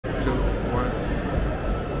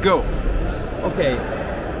go. Okay,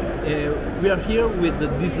 we are here with the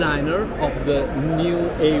designer of the new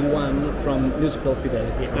A1 from Musical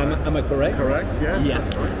Fidelity. Am I correct? Correct, yes, Yes.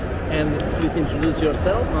 that's right. And please introduce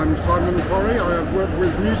yourself. I'm Simon Quarry. I have worked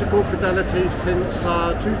with Musical Fidelity since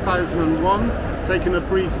 2001, taken a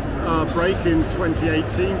brief break in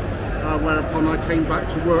 2018, whereupon I came back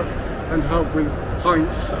to work and help with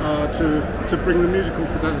Heinz to bring the Musical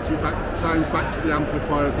Fidelity sound back to the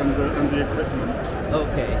amplifiers and the equipment.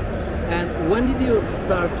 Okay. And when did you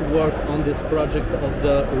start to work on this project of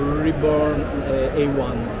the reborn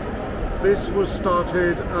A1? This was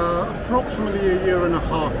started approximately a year and a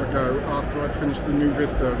half ago after I'd finished the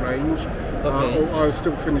NuVista range. Okay. I was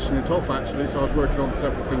still finishing it off actually, so I was working on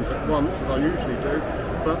several things at once, as I usually do.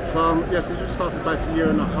 But yes, it was started about a year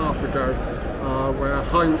and a half ago, where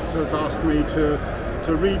Heinz has asked me to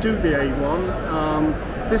redo the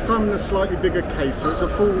A1, this time in a slightly bigger case, so it's a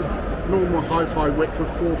full normal hi-fi width of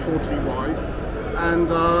 440 wide, and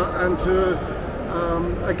to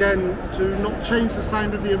again, to not change the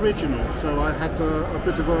sound of the original. So I had a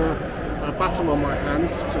bit of a battle on my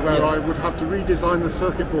hands, so where I would have to redesign the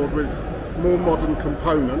circuit board with more modern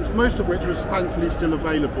components, most of which was thankfully still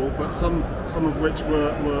available, but some of which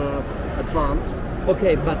were advanced.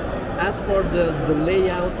 Okay, but as for the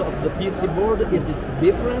layout of the PC board, is it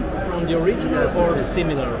different from the original or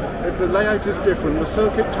similar? The layout is different. The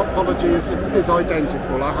circuit topology is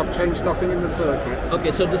identical. I have changed nothing in the circuit.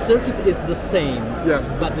 Okay, so the circuit is the same. Yes.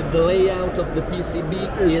 But the layout of the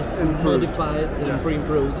PCB is modified and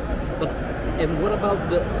improved. And what about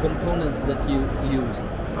the components that you used?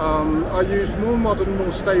 I used more modern,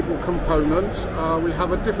 more stable components. We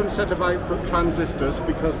have a different set of output transistors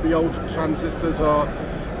because the old transistors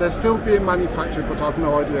they're still being manufactured, but I've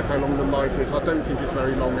no idea how long the life is. I don't think it's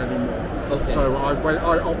very long anymore. Okay. So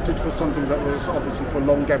I opted for something that was obviously for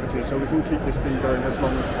longevity, so we can keep this thing going as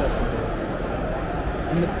long as possible.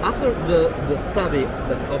 And after the study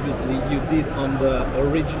that obviously you did on the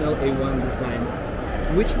original A1 design,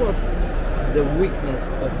 which was the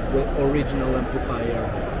weakness of the original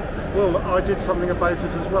amplifier? Well, I did something about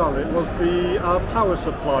it as well. It was the power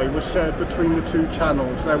supply was shared between the two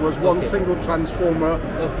channels. There was one single transformer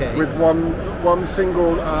with one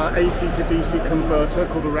single AC to DC converter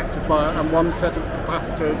called a rectifier and one set of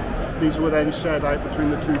capacitors. These were then shared out between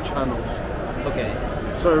the two channels. Okay.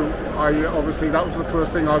 So obviously that was the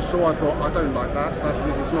first thing I saw. I thought, I don't like that.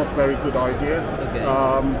 This is not a very good idea. Okay.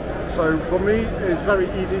 So for me, it's very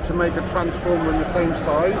easy to make a transformer in the same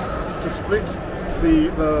size to split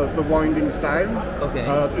the windings down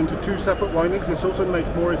into two separate windings. This also makes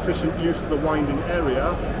more efficient use of the winding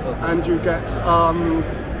area, and you get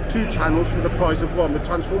two channels for the price of one. The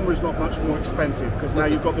transformer is not much more expensive because now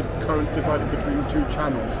you've got the current divided between the two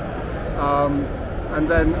channels. And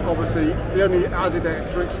then obviously the only added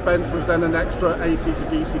extra expense was then an extra AC to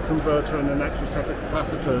DC converter and an extra set of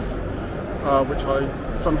capacitors, which I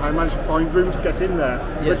somehow managed to find room to get in there,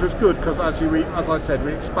 which was good because actually, as I said,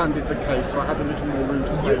 we expanded the case, so I had a little more room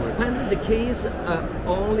to play with. You expanded the case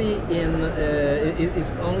only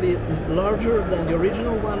is only larger than the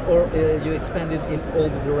original one, or you expanded in all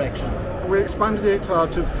the directions? We expanded it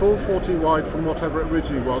to full 40 wide from whatever it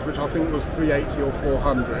originally was, which I think was 380 or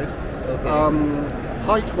 400. Okay.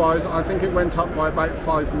 Height-wise, I think it went up by about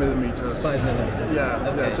 5 millimeters. 5 millimeters.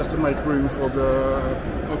 Yeah, just to make room for the.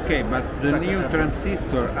 Okay, but the new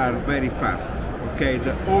transistors are very fast. Okay,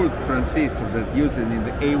 the old transistors that used in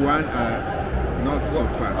the A1 are not so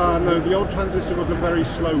fast. No, the old transistor was a very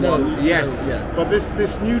slow one. Yes. But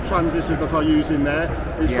this new transistor that I use in there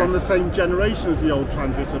is from the same generation as the old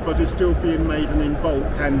transistor, but it's still being made in bulk,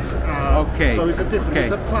 and so it's a different.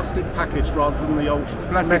 It's a plastic package rather than the old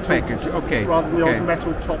plastic package. Okay. Rather than the old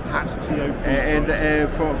metal top hat TO3. And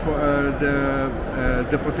for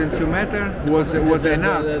the potentiometer was an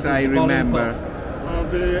Alps, I remember.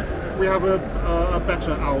 We have a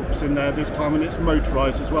better Alps in there this time, and it's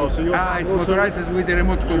motorized as well. So it's motorized with the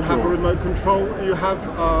remote control. You have a remote control. You have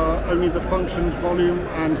only the functions volume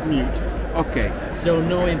and mute. Okay. So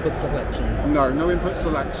no input selection. No input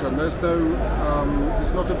selection. There's no.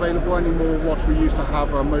 It's not available anymore. What we used to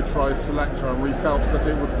have a motorized selector, and we felt that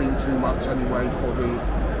it would have been too much anyway for the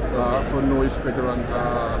for noise figure and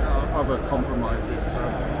other compromises.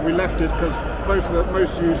 So we left it because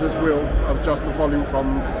most users will adjust the volume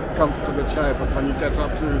from comfort to the chair, but when you get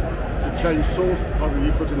up to change source, probably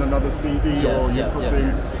you put in another CD or you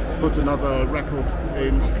put another record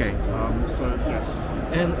in. Okay. So yes.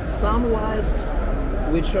 And sound-wise,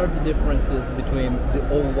 which are the differences between the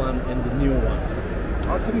old one and the new one?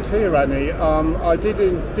 I couldn't hear any. I did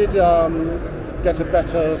get a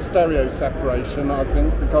better stereo separation, I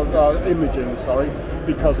think, because imaging, sorry,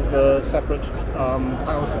 because of the separate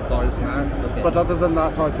power supplies now. Okay. But other than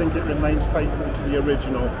that, I think it remains faithful to the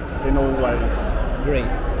original in all ways. Great.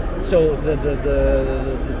 So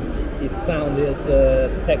its sound, its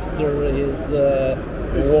texture is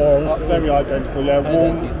warm. Very identical, yeah.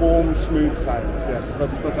 Warm, smooth sound. Yes,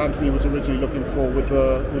 that's what Anthony was originally looking for with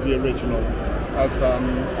the original. As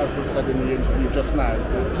was said in the interview just now,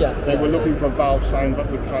 they were looking for a valve sound but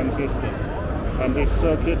with transistors. And this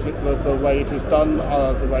circuit, the way it is done,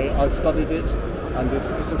 the way I studied it, and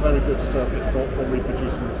it's a very good circuit for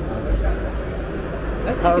reproducing this kind of sound.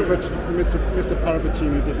 Mr.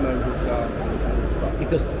 Paravicini did know his stuff.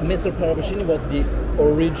 Because Mr. Paravicini was the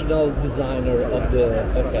original designer of the...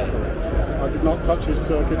 That's correct, yes. I did not touch his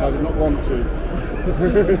circuit, I did not want to.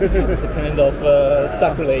 It's a kind of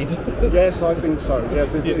sacrilege. Yes, I think so.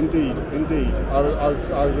 Yes, indeed.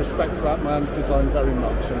 I respect that man's design very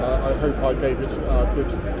much, and I hope I gave it good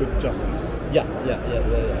justice. Yeah.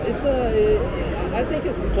 It's I think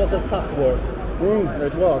it was a tough work.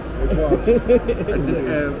 It was.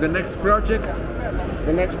 The next project?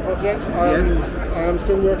 The next project? I am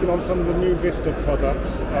still working on some of the NuVista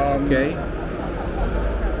products. Okay.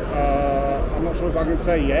 I'm not sure if I can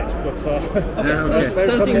say yet, but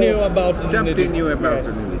something new about the something new about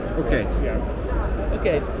the NuVista. Okay. Yeah.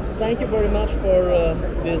 Okay. Thank you very much for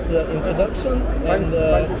this introduction.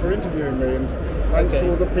 Thank you for interviewing me, and thanks to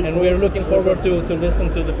all the people. And we're looking forward to listen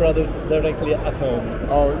to the product directly at home.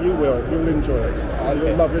 Oh, you will. You'll enjoy it.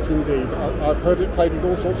 You'll love it indeed. I've heard it played with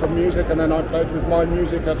all sorts of music, and then I played with my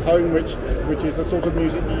music at home, which is the sort of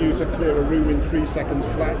music you use to clear a room in 3 seconds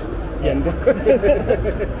flat. Yeah.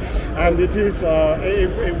 And it is.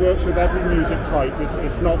 It works with every music type.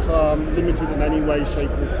 It's not limited in any way,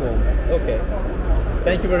 shape, or form. Okay.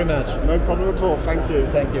 Thank you very much. No problem at all. Thank you.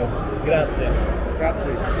 Thank you. Grazie.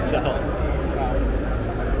 Grazie. Ciao.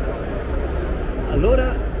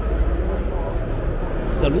 Allora,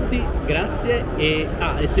 saluti, grazie e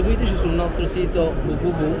seguiteci sul nostro sito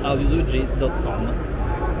www.audio2g.com.